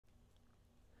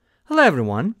Hello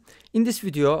everyone. In this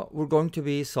video, we're going to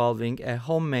be solving a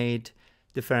homemade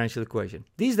differential equation.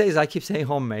 These days I keep saying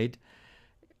homemade,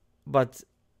 but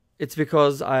it's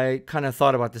because I kind of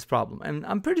thought about this problem. And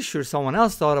I'm pretty sure someone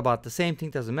else thought about the same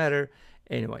thing, doesn't matter.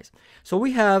 Anyways, so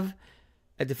we have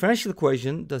a differential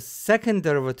equation, the second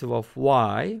derivative of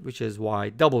y, which is y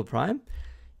double prime,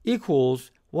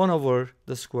 equals 1 over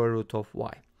the square root of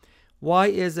y. Y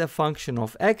is a function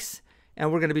of x,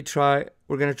 and we're going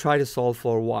to try to solve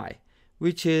for y,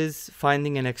 which is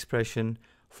finding an expression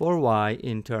for y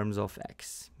in terms of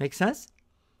x. Make sense?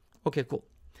 Okay, cool.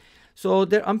 So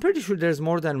I'm pretty sure there's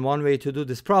more than one way to do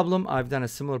this problem. I've done a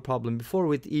similar problem before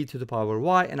with e to the power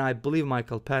y, and I believe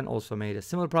Michael Penn also made a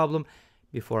similar problem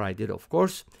before I did, of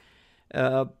course.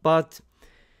 But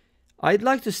I'd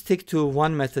like to stick to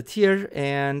one method here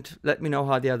and let me know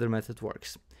how the other method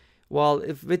works. Well,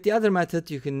 if with the other method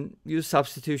you can use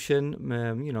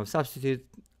substitution, substitute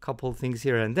a couple things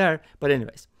here and there. But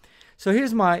anyways, so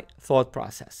here's my thought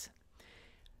process.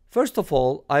 First of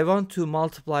all, I want to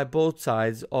multiply both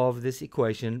sides of this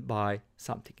equation by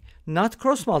something. Not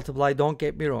cross multiply, don't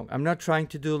get me wrong. I'm not trying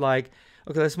to do like,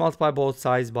 okay, let's multiply both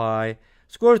sides by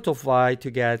square root of y to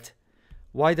get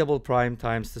y double prime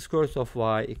times the square root of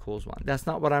y equals 1. That's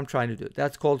not what I'm trying to do.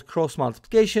 That's called cross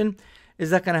multiplication. Is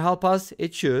that going to help us?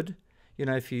 It should,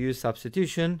 if you use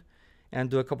substitution and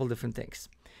do a couple different things.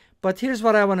 But here's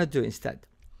what I want to do instead.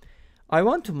 I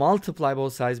want to multiply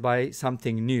both sides by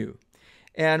something new.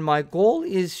 And my goal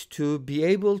is to be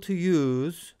able to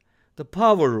use the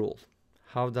power rule.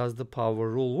 How does the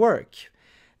power rule work?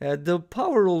 The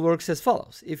power rule works as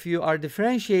follows. If you are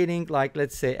differentiating, like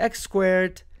let's say x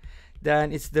squared,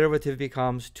 then its derivative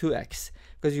becomes 2x.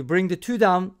 Because you bring the 2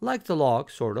 down like the log,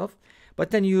 sort of.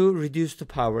 But then you reduce the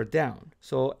power down.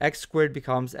 So x squared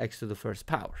becomes x to the first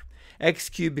power. X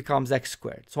cubed becomes x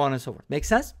squared, so on and so forth. Make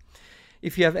sense?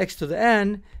 If you have x to the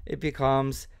n, it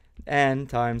becomes n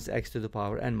times x to the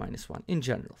power n minus 1 in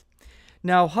general.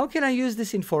 Now, how can I use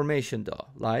this information though?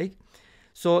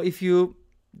 So if you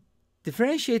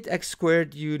differentiate x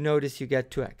squared, you notice you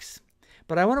get 2x.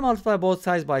 But I want to multiply both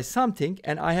sides by something,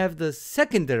 and I have the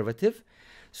second derivative.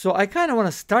 So I kind of want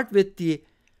to start with the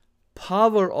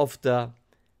power of the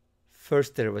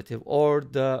first derivative, or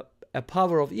a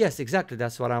power of, yes, exactly,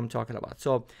 that's what I'm talking about.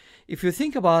 So if you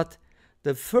think about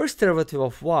the first derivative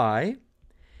of y,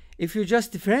 if you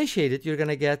just differentiate it, you're going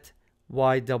to get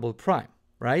y double prime,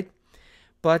 right?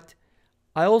 But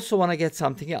I also want to get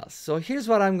something else. So here's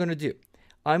what I'm going to do.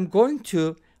 I'm going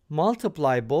to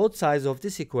multiply both sides of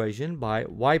this equation by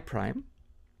y prime,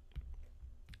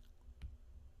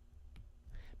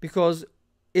 because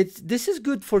this is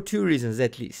good for two reasons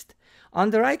at least. On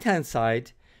the right hand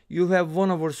side, you have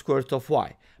 1 over square root of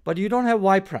y, but you don't have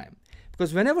y prime,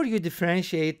 because whenever you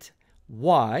differentiate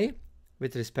y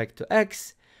with respect to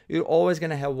x, you're always going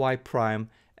to have y prime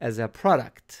as a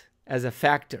product, as a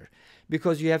factor,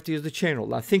 because you have to use the chain rule.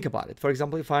 Now think about it. For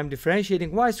example, if I'm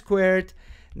differentiating y squared,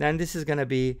 then this is going to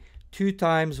be 2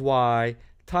 times y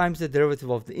times the derivative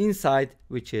of the inside,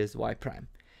 which is y prime.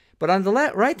 But on the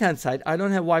right hand side, I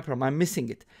don't have y prime. I'm missing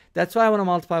it. That's why I want to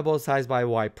multiply both sides by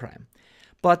y prime.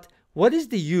 But what is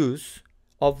the use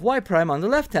of y prime on the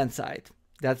left hand side?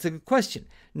 That's a good question.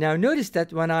 Now notice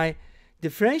that when I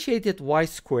differentiated y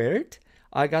squared,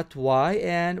 I got y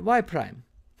and y prime.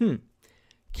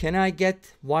 Can I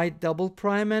get y double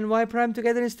prime and y prime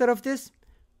together instead of this?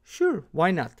 Sure, why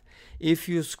not? If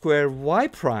you square y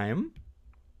prime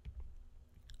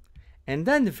and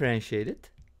then differentiate it,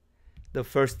 the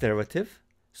first derivative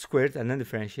squared and then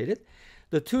differentiate it,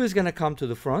 the 2 is going to come to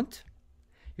the front.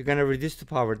 You're going to reduce the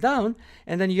power down,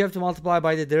 and then you have to multiply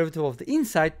by the derivative of the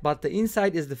inside, but the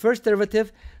inside is the first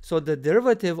derivative, so the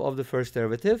derivative of the first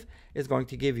derivative is going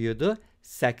to give you the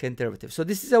second derivative. So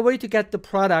this is a way to get the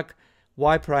product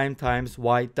y prime times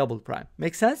y double prime.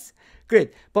 Make sense?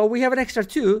 Great. But we have an extra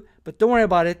 2, but don't worry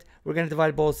about it. We're going to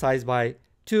divide both sides by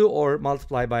 2 or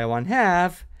multiply by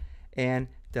 1/2, and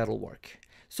that'll work.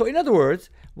 So in other words,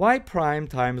 y prime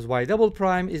times y double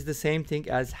prime is the same thing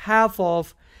as half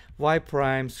of y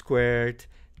prime squared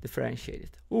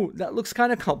differentiated. Ooh, that looks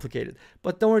kind of complicated,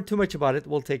 but don't worry too much about it.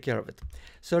 We'll take care of it.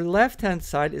 So the left-hand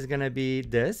side is going to be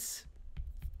this,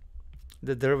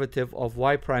 the derivative of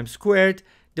y prime squared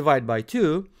divided by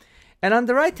 2. And on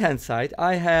the right-hand side,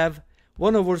 I have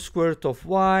 1 over square root of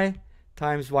y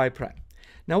times y prime.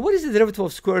 Now, what is the derivative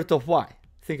of square root of y?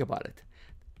 Think about it.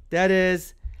 That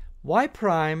is y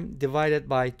prime divided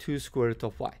by 2 square root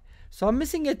of y. So I'm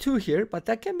missing a 2 here, but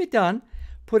that can be done.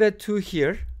 Put a 2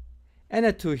 here and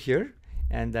a 2 here,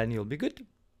 and then you'll be good.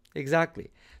 Exactly.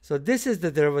 So this is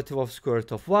the derivative of square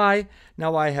root of y.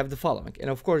 Now I have the following. And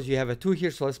of course, you have a 2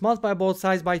 here. So let's multiply both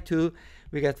sides by 2.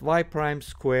 We get y prime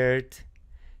squared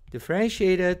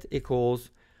differentiated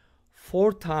equals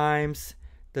 4 times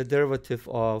the derivative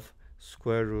of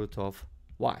square root of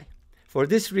y. For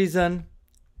this reason,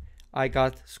 I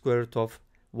got square root of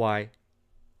y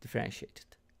differentiated.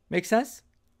 Make sense?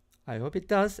 I hope it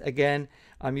does. Again,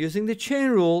 I'm using the chain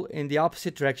rule in the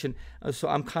opposite direction, so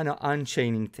I'm kind of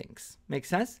unchaining things. Make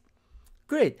sense?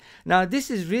 Great. Now this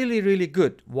is really, really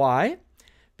good. Why?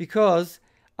 Because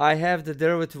I have the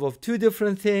derivative of 2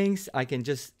 different things. I can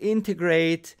just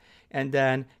integrate and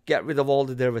then get rid of all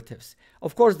the derivatives.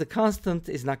 Of course, the constant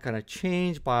is not going to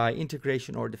change by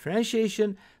integration or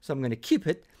differentiation, so I'm going to keep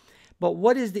it. But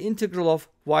what is the integral of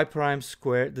y prime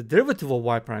squared, the derivative of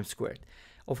y prime squared?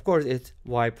 Of course, it's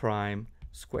y prime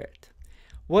squared.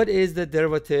 What is the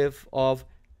derivative of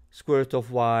square root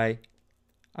of y?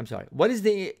 I'm sorry. What is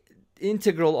the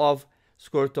integral of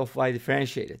square root of y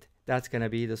differentiated? That's going to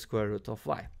be the square root of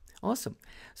y. Awesome.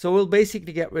 So we'll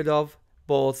basically get rid of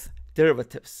both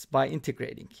derivatives by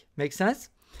integrating. Make sense?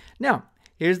 Now,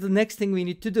 here's the next thing we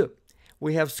need to do.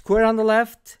 We have square on the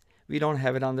left. We don't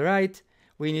have it on the right.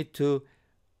 We need to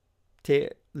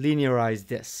linearize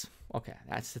this. Okay,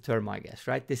 that's the term, I guess,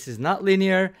 right? This is not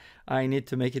linear. I need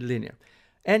to make it linear.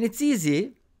 And it's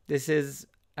easy. This is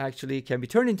actually can be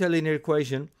turned into a linear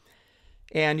equation.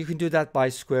 And you can do that by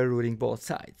square rooting both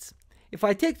sides. If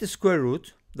I take the square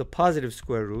root, the positive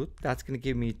square root, that's going to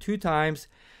give me 2 times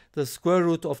the square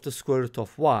root of the square root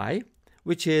of y,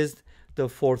 which is the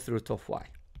 4th root of y.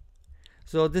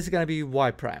 So this is going to be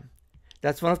y prime.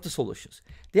 That's one of the solutions.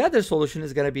 The other solution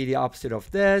is going to be the opposite of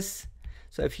this.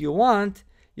 So if you want,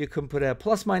 you can put a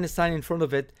plus minus sign in front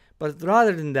of it. But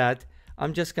rather than that,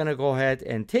 I'm just going to go ahead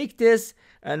and take this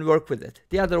and work with it.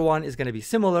 The other one is going to be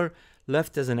similar,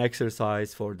 left as an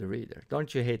exercise for the reader.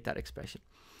 Don't you hate that expression?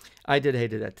 I did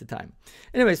hate it at the time.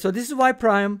 Anyway, so this is y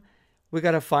prime. We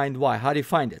got to find y. How do you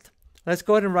find it? Let's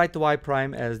go ahead and write the y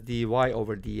prime as dy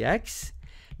over dx.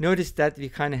 Notice that we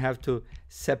kind of have to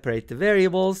separate the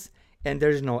variables, and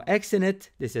there's no x in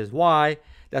it. This is y.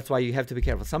 That's why you have to be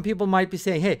careful. Some people might be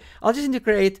saying, hey, I'll just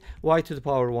integrate y to the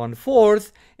power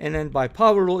 1/4, and then by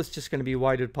power rule, it's just going to be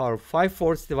y to the power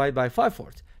 5/4 divided by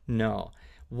 5/4. No.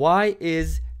 Y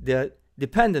is the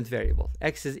dependent variable.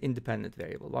 X is independent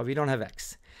variable. Well, we don't have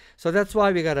x. So that's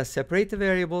why we got to separate the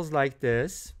variables like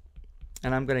this.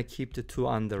 And I'm going to keep the 2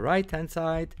 on the right-hand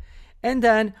side. And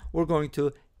then we're going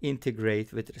to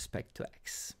integrate with respect to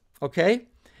x. Okay?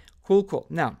 Cool, cool.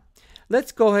 Now,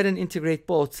 let's go ahead and integrate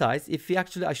both sides. If we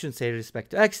actually, I shouldn't say respect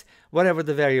to x. Whatever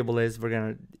the variable is, we're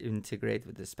going to integrate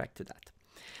with respect to that.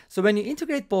 So when you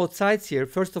integrate both sides here,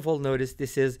 first of all, notice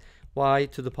this is y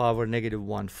to the power negative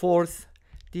 1/4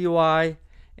 dy.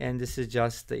 And this is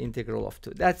just the integral of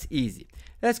 2. That's easy.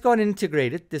 Let's go ahead and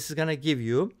integrate it. This is going to give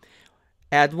you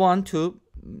add 1 to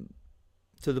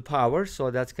the power, so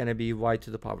that's going to be y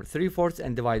to the power 3/4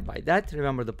 and divide by that.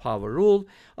 Remember the power rule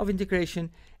of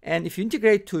integration. And if you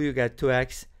integrate 2, you get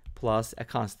 2x plus a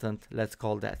constant. Let's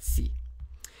call that c.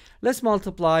 Let's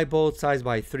multiply both sides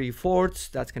by 3/4.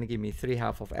 That's going to give me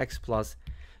 3/2 of x plus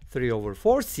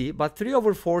 3/4c. But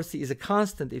 3/4c is a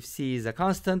constant. If c is a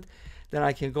constant, then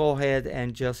I can go ahead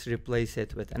and just replace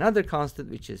it with another constant,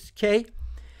 which is k.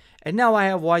 And now I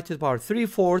have y to the power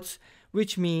 3/4,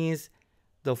 which means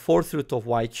the 4th root of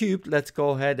y cubed. Let's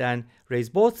go ahead and raise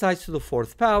both sides to the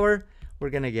 4th power. We're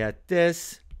going to get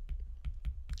this.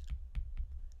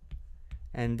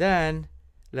 And then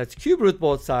let's cube root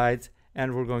both sides,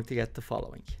 and we're going to get the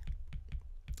following.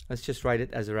 Let's just write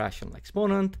it as a rational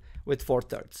exponent with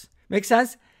 4/3. Make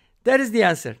sense? That is the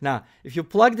answer. Now, if you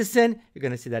plug this in, you're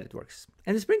going to see that it works.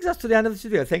 And this brings us to the end of this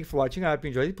video. Thank you for watching. I hope you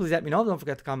enjoyed it. Please let me know. Don't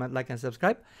forget to comment, like, and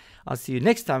subscribe. I'll see you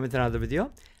next time with another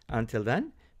video. Until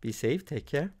then, be safe, take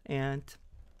care, and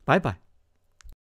bye-bye.